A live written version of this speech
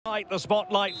Tonight, the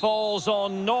spotlight falls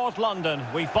on North London.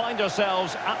 We find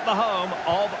ourselves at the home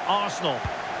of Arsenal.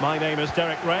 My name is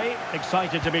Derek Ray,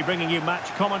 excited to be bringing you match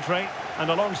commentary. And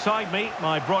alongside me,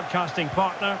 my broadcasting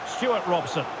partner, Stuart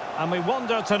Robson. And we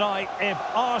wonder tonight if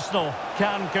Arsenal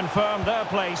can confirm their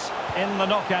place in the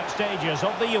knockout stages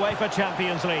of the UEFA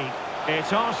Champions League.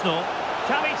 It's Arsenal.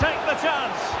 Can he take the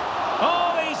chance?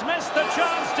 Oh, he's missed the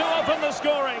chance to open the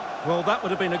scoring. Well, that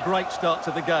would have been a great start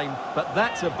to the game, but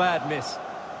that's a bad miss.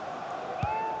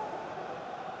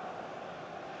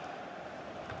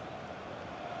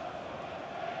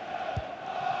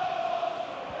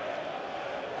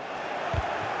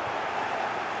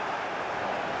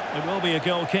 It will be a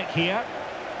goal kick here.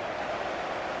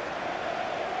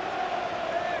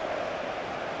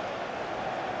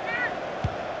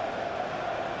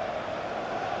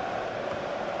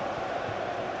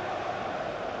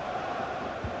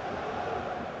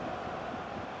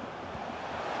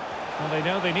 Well, they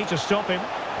know they need to stop him.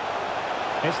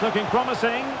 It's looking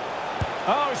promising.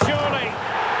 Oh, surely.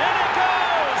 In it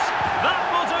goes! That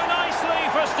will do nicely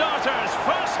for starters.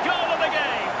 First goal of the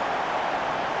game.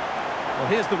 Well,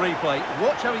 here's the replay.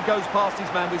 Watch how he goes past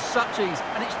his man with such ease,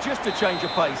 and it's just a change of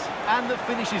pace. And the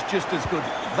finish is just as good.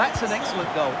 That's an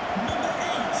excellent goal.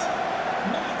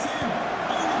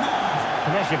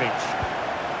 Knesevich.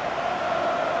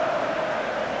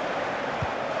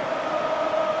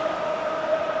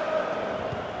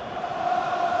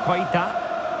 Koita.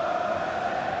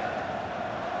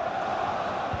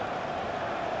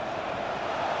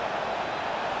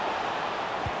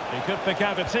 He could pick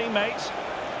out a teammate.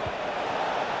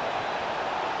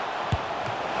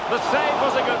 The save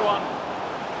was a good one.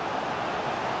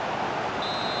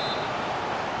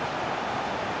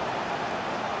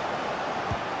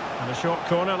 And a short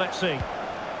corner, let's see.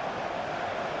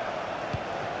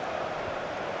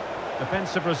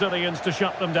 Defensive Brazilians to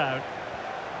shut them down.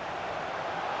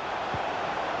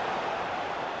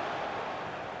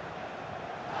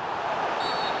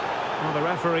 Well, the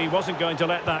referee wasn't going to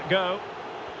let that go.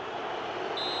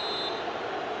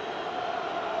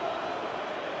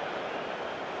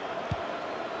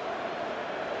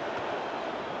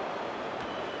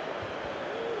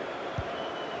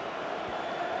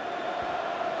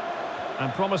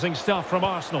 And promising stuff from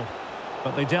Arsenal.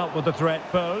 But they dealt with the threat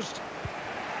posed.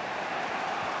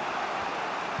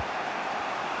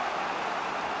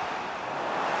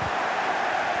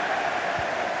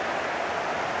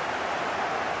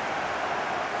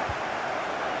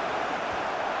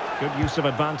 Good use of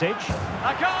advantage.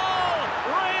 A goal!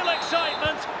 Real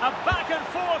excitement. A back and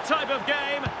forth type of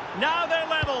game. Now they're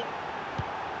level.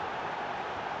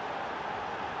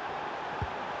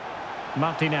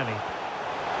 Martinelli.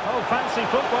 Oh, fancy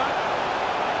footwork.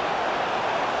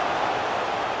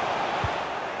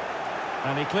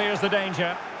 And he clears the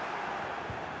danger.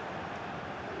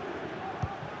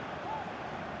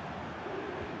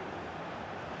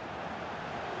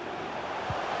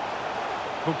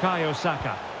 Bukayo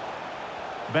Saka.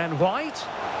 Ben White.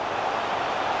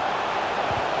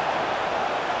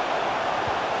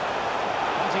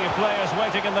 Plenty of players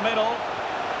waiting in the middle.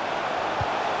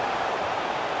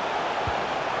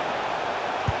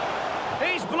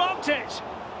 He's blocked it.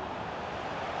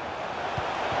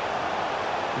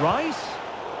 Rice.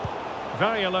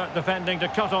 Very alert defending to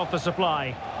cut off the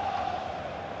supply.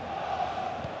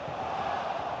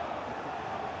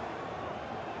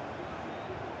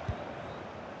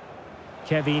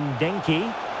 Kevin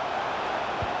Denki.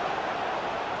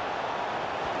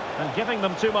 And giving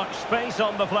them too much space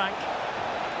on the flank.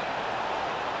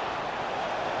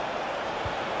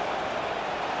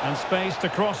 And space to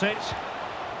cross it.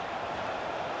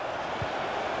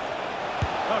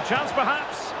 Oh, chance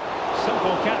perhaps.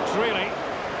 Simple catch, really.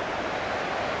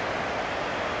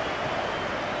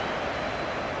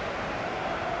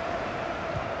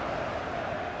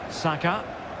 Saka.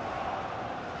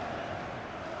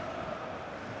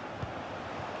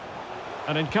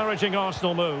 An encouraging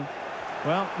Arsenal move.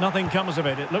 Well, nothing comes of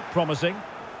it. It looked promising.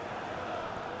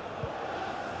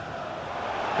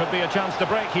 Could be a chance to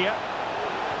break here.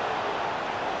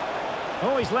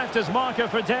 Oh, he's left his marker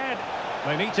for dead.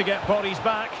 They need to get bodies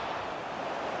back.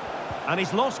 And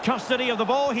he's lost custody of the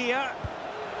ball here.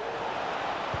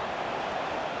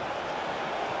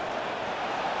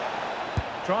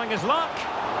 Trying his luck.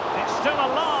 It's still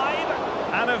alive.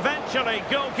 And eventually,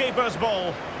 goalkeeper's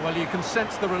ball. Well, you can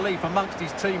sense the relief amongst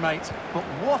his teammates. But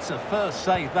what a first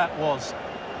save that was.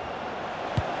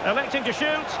 Electing to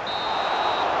shoot.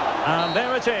 And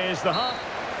there it is, the half.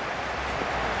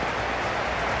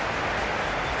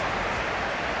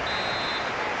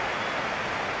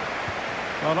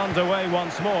 Well, underway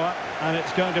once more, and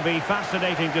it's going to be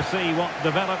fascinating to see what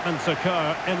developments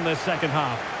occur in this second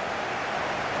half.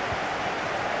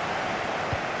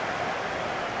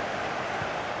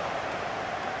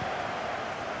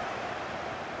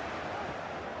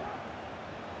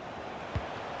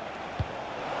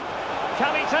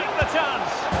 Can he take the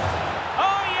chance?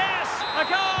 Oh yes, a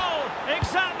goal!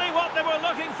 Exactly what they were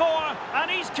looking for, and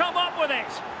he's come up with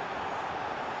it.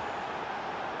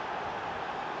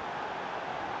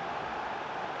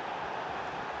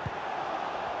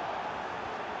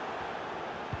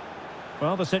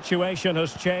 Well, the situation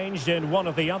has changed in one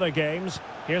of the other games.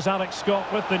 Here's Alex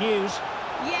Scott with the news.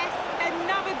 Yes,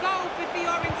 another goal for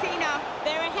Fiorentina.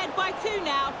 They're ahead by 2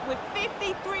 now, with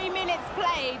 53 minutes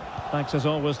played. Thanks as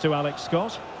always to Alex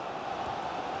Scott.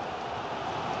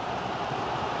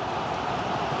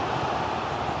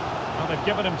 Well, they've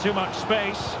given him too much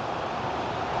space.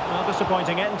 Well,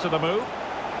 disappointing end to the move.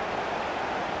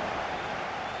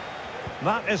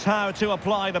 That is how to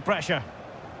apply the pressure.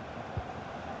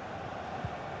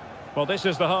 Well, this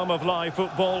is the home of live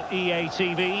football, EA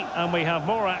TV, and we have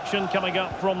more action coming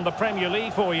up from the Premier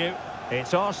League for you.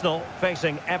 It's Arsenal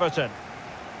facing Everton.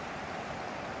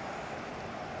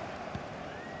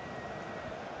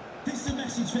 This is a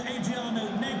message for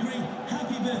Adriano Negri.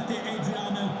 Happy birthday,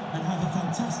 Adriano, and have a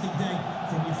fantastic day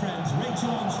from your friends Rachel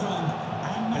Armstrong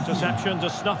and Matthew. Interception to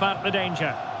snuff out the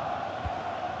danger.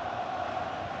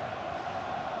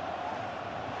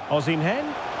 Osimhen,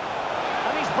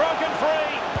 and he's broken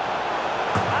free.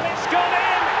 And it's gone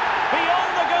in,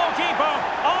 beyond the goalkeeper.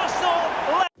 Arsenal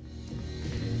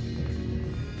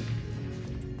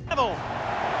level.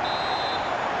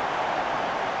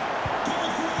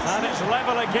 And it's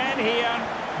level again here.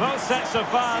 Both sets of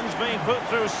fans being put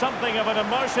through something of an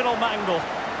emotional mangle.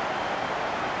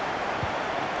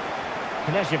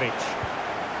 Knežević.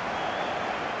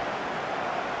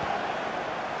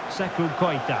 Sekou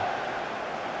Koita.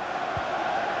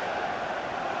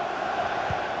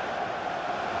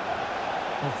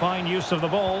 Well, fine use of the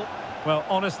ball. Well,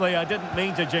 honestly, I didn't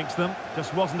mean to jinx them.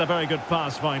 Just wasn't a very good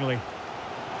pass, finally.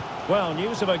 Well,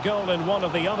 news of a goal in one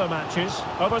of the other matches.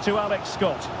 Over to Alex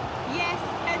Scott. Yes,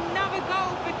 another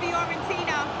goal for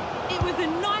Fiorentina. It was a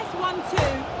nice one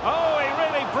too. Oh, he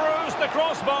really bruised the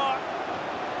crossbar.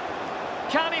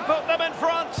 Can he put them in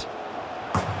front?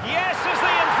 Yes is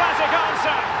the emphatic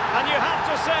answer. And you have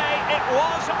to say it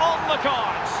was on the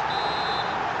cards.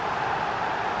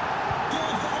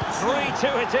 3-2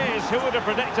 it is. Who would have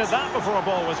predicted that before a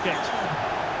ball was kicked?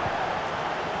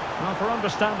 Well, for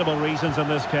understandable reasons in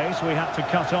this case, we had to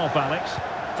cut off Alex.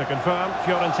 To confirm,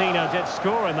 Fiorentina did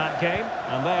score in that game,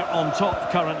 and they're on top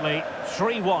currently,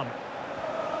 3-1.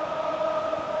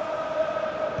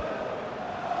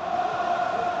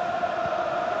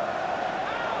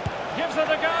 Gives it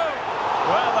a go.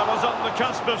 Well, I was on the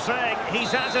cusp of saying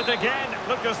he's at it again.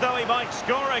 Looked as though he might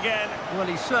score again. Well,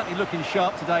 he's certainly looking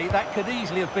sharp today. That could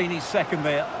easily have been his second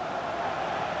there.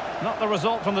 Not the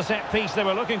result from the set piece they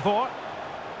were looking for.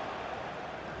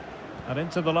 And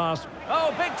into the last...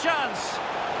 Oh, big chance!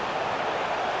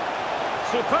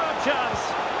 Superb chance!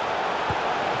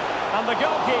 And the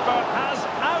goalkeeper has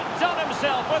outdone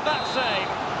himself with that save.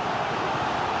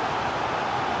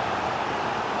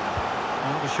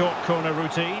 And the short corner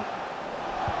routine.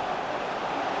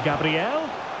 Gabriel.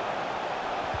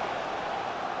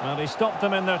 Well, he stopped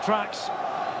them in their tracks.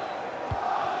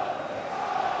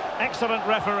 Excellent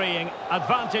refereeing,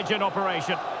 advantage in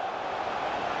operation.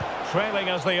 Trailing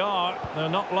as they are, they're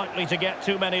not likely to get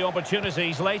too many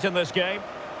opportunities late in this game.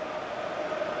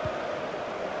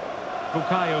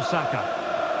 Bukayo Saka.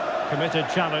 Committed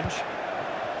challenge.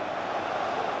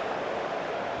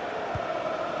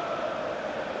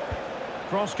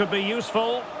 Cross could be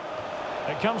useful.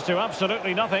 It comes to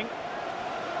absolutely nothing.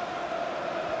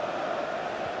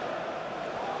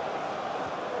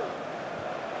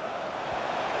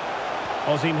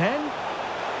 Osimhen.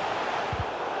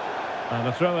 And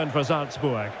a throw-in for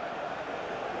Salzburg.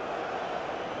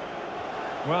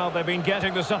 Well, they've been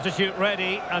getting the substitute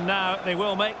ready, and now they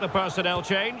will make the personnel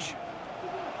change.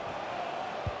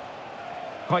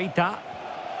 Koita.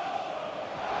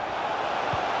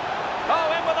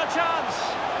 Oh, in with a chance.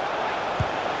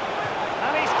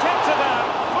 And he's kept it out,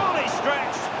 fully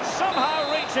stretched,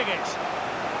 somehow reaching it.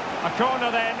 A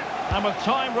corner then, and with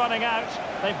time running out,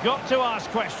 they've got to ask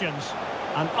questions.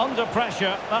 And under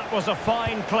pressure, that was a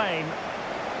fine claim.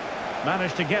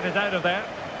 Managed to get it out of there.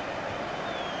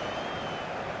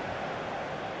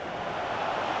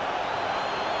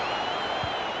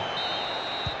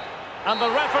 And the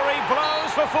referee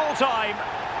blows for full time.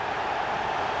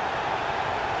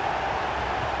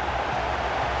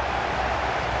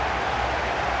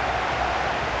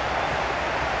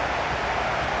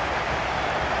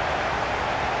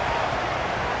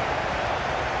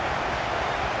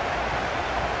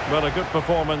 Well, a good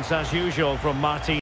performance as usual from Martin.